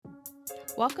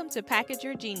Welcome to Package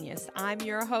Your Genius. I'm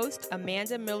your host,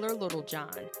 Amanda Miller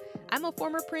Littlejohn. I'm a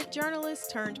former print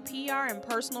journalist turned PR and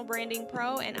personal branding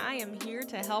pro, and I am here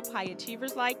to help high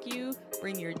achievers like you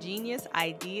bring your genius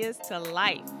ideas to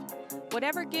life.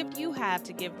 Whatever gift you have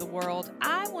to give the world,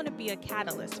 I want to be a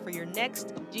catalyst for your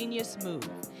next genius move.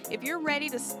 If you're ready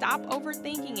to stop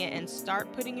overthinking it and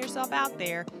start putting yourself out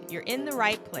there, you're in the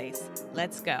right place.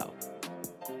 Let's go.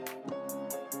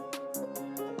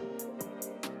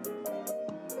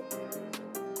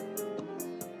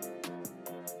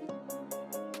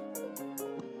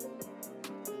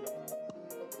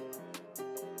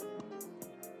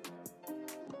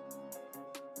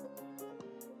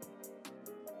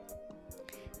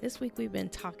 This week we've been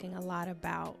talking a lot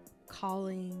about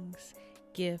callings,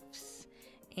 gifts,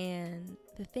 and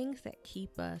the things that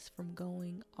keep us from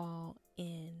going all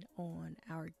in on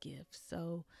our gifts.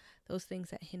 So those things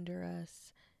that hinder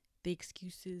us, the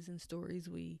excuses and stories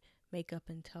we make up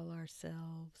and tell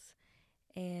ourselves,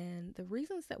 and the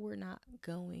reasons that we're not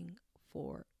going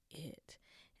for it.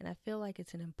 And I feel like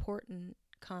it's an important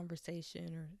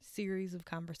conversation or series of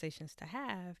conversations to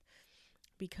have,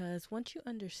 because once you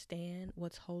understand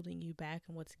what's holding you back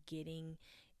and what's getting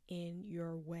in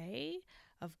your way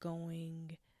of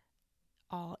going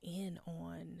all in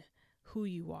on who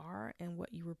you are and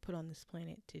what you were put on this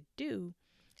planet to do,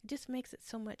 it just makes it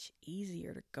so much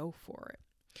easier to go for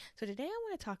it. So today I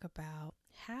want to talk about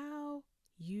how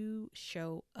you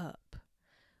show up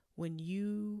when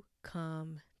you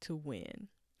come to win.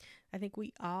 I think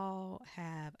we all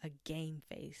have a game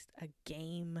face, a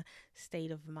game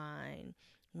state of mind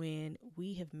when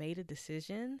we have made a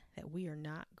decision that we are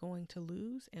not going to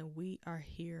lose and we are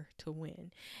here to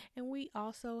win. And we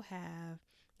also have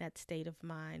that state of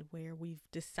mind where we've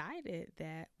decided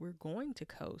that we're going to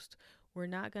coast. We're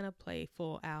not going to play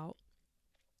full out.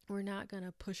 We're not going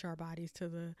to push our bodies to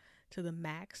the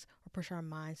max or push our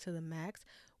minds to the max.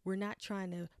 We're not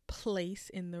trying to place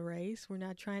in the race. We're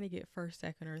not trying to get first,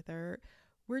 second, or third.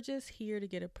 We're just here to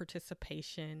get a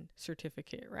participation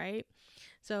certificate, right?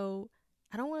 So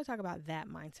I don't want to talk about that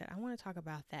mindset. I want to talk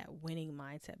about that winning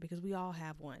mindset, because we all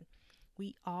have one.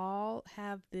 We all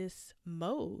have this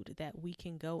mode that we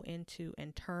can go into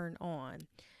and turn on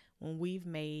when we've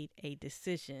made a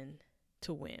decision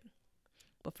to win.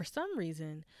 But for some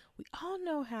reason, we all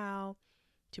know how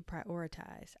to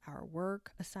prioritize our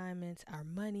work assignments, our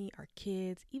money, our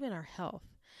kids, even our health.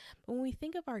 But when we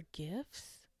think of our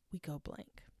gifts, we go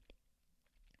blank.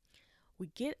 We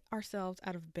get ourselves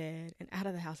out of bed and out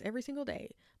of the house every single day,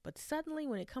 but suddenly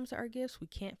when it comes to our gifts, we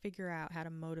can't figure out how to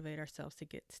motivate ourselves to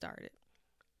get started.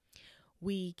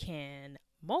 We can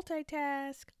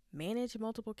multitask, manage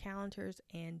multiple calendars,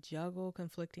 and juggle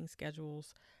conflicting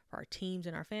schedules for our teams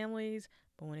and our families,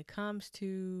 but when it comes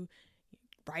to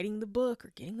writing the book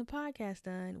or getting the podcast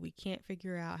done, we can't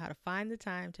figure out how to find the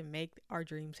time to make our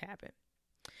dreams happen.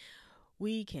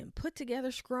 We can put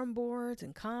together scrum boards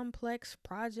and complex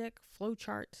project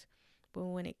flowcharts, but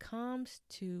when it comes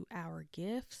to our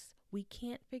gifts, we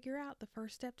can't figure out the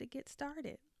first step to get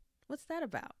started. What's that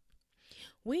about?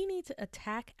 We need to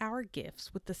attack our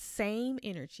gifts with the same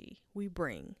energy we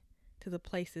bring to the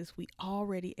places we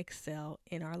already excel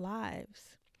in our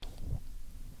lives.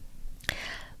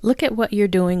 Look at what you're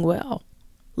doing well.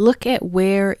 Look at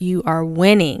where you are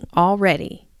winning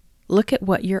already. Look at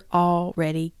what you're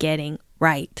already getting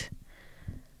right.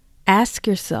 Ask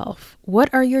yourself,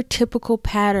 what are your typical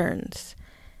patterns?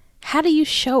 How do you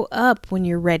show up when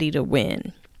you're ready to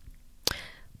win?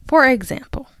 For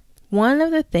example, one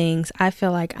of the things I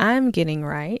feel like I'm getting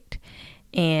right,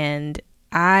 and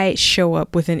I show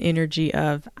up with an energy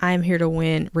of I'm here to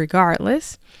win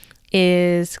regardless,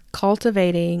 is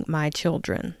cultivating my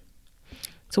children.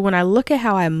 So when I look at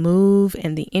how I move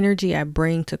and the energy I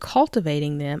bring to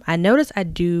cultivating them, I notice I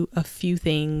do a few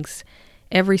things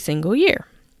every single year.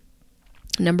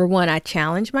 Number one, I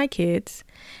challenge my kids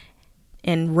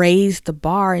and raise the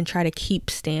bar and try to keep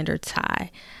standards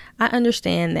high. I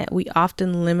understand that we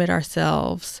often limit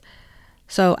ourselves,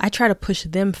 so I try to push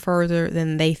them further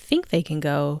than they think they can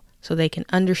go so they can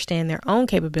understand their own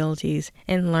capabilities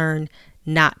and learn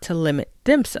not to limit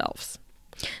themselves.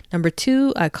 Number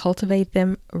two, I cultivate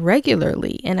them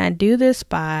regularly, and I do this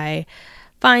by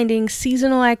finding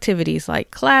seasonal activities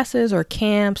like classes or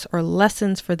camps or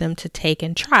lessons for them to take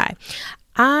and try.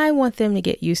 I want them to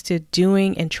get used to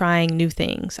doing and trying new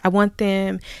things. I want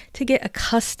them to get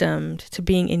accustomed to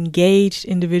being engaged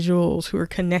individuals who are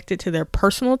connected to their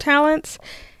personal talents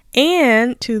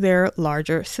and to their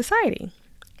larger society.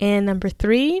 And number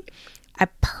three, I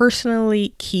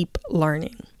personally keep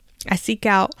learning. I seek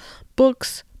out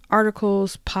books,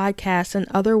 articles, podcasts, and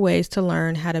other ways to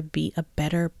learn how to be a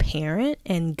better parent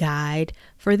and guide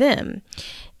for them.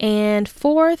 And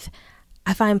fourth,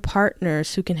 I find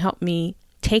partners who can help me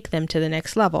take them to the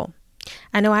next level.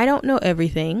 I know I don't know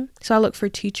everything, so I look for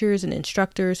teachers and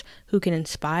instructors who can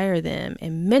inspire them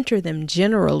and mentor them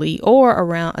generally or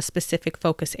around a specific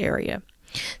focus area.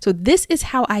 So this is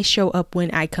how I show up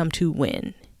when I come to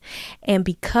win. And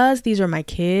because these are my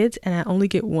kids and I only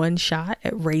get one shot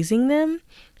at raising them,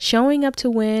 showing up to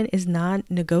win is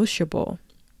non-negotiable.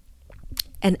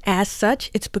 And as such,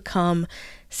 it's become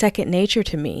second nature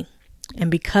to me.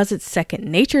 And because it's second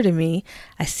nature to me,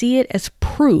 I see it as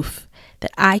proof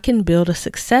that I can build a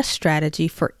success strategy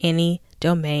for any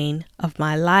domain of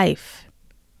my life.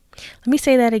 Let me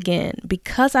say that again.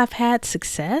 Because I've had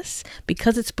success,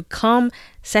 because it's become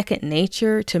second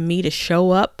nature to me to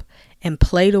show up and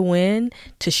play to win,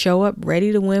 to show up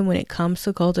ready to win when it comes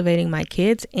to cultivating my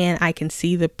kids, and I can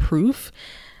see the proof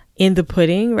in the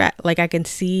pudding, right? Like I can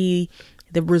see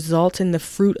the result in the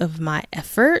fruit of my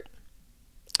effort.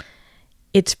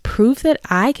 It's proof that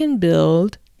I can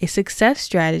build a success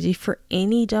strategy for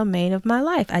any domain of my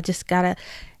life. I just got to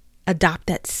adopt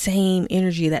that same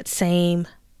energy, that same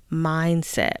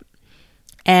mindset,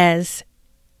 as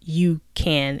you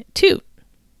can too.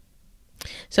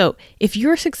 So if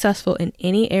you're successful in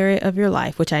any area of your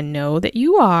life, which I know that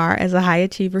you are as a high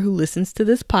achiever who listens to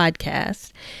this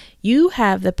podcast, you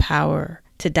have the power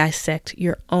to dissect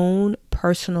your own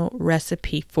personal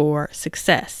recipe for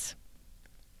success.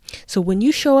 So when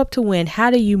you show up to win, how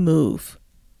do you move?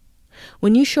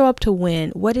 When you show up to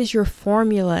win, what is your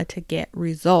formula to get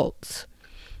results?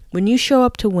 When you show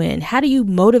up to win, how do you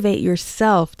motivate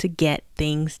yourself to get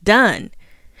things done?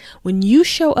 When you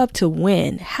show up to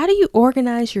win, how do you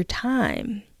organize your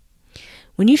time?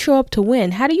 When you show up to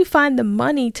win, how do you find the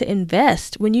money to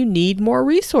invest when you need more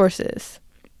resources?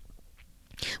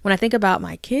 When I think about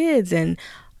my kids and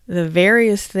the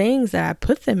various things that I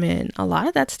put them in, a lot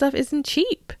of that stuff isn't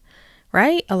cheap,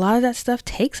 right? A lot of that stuff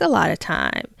takes a lot of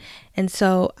time. And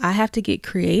so I have to get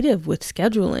creative with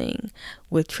scheduling,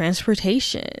 with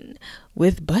transportation,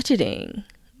 with budgeting,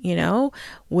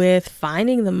 with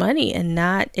finding the money and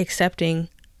not accepting,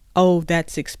 oh,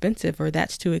 that's expensive or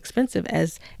that's too expensive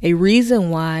as a reason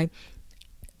why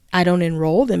I don't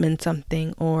enroll them in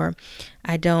something or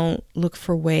I don't look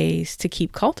for ways to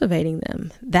keep cultivating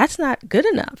them. That's not good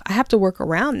enough. I have to work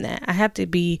around that. I have to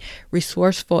be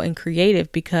resourceful and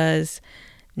creative because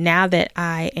now that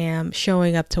I am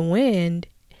showing up to win,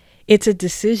 it's a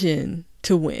decision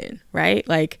to win, right?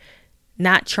 Like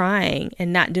not trying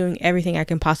and not doing everything I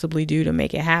can possibly do to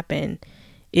make it happen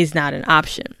is not an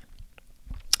option.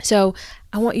 So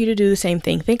I want you to do the same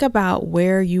thing. Think about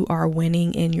where you are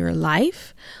winning in your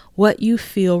life, what you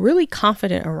feel really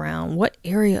confident around, what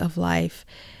area of life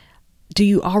do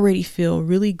you already feel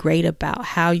really great about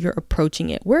how you're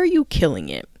approaching it? Where are you killing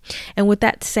it? And with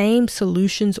that same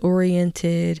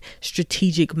solutions-oriented,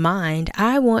 strategic mind,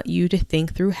 I want you to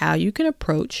think through how you can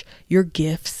approach your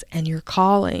gifts and your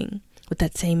calling with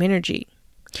that same energy.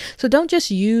 So don't just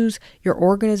use your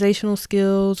organizational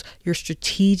skills, your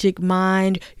strategic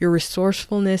mind, your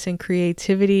resourcefulness and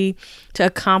creativity to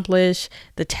accomplish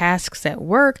the tasks at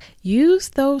work. Use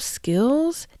those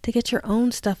skills to get your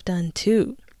own stuff done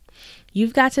too.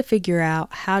 You've got to figure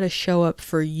out how to show up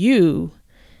for you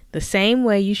the same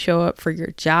way you show up for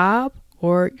your job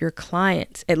or your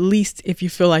clients, at least if you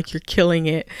feel like you're killing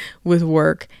it with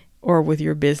work or with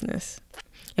your business.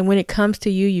 And when it comes to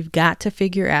you, you've got to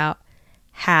figure out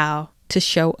how to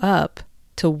show up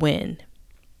to win.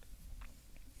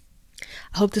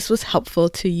 I hope this was helpful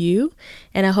to you,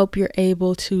 and I hope you're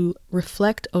able to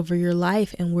reflect over your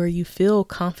life and where you feel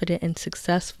confident and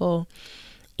successful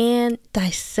and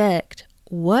dissect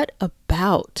what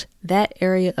about that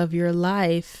area of your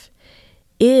life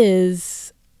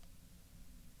is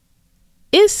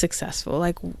successful.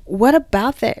 Like, what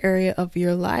about that area of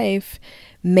your life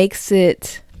makes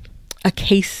it a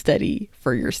case study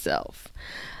for yourself?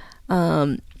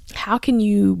 How can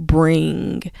you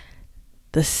bring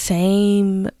the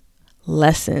same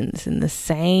lessons and the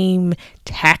same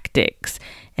tactics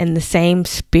and the same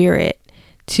spirit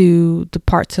to the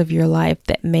parts of your life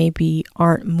that maybe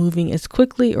aren't moving as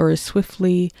quickly or as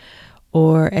swiftly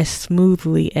or as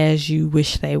smoothly as you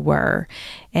wish they were?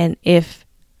 And if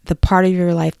the part of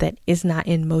your life that is not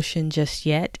in motion just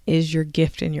yet is your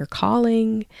gift and your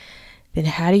calling, then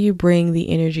how do you bring the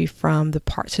energy from the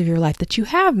parts of your life that you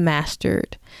have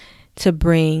mastered to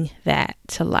bring that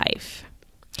to life?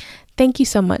 Thank you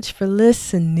so much for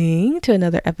listening to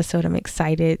another episode. I'm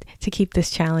excited to keep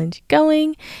this challenge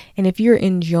going. And if you're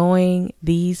enjoying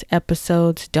these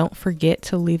episodes, don't forget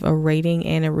to leave a rating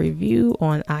and a review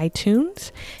on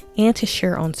iTunes and to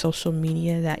share on social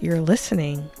media that you're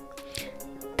listening.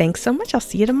 Thanks so much. I'll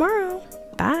see you tomorrow.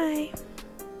 Bye.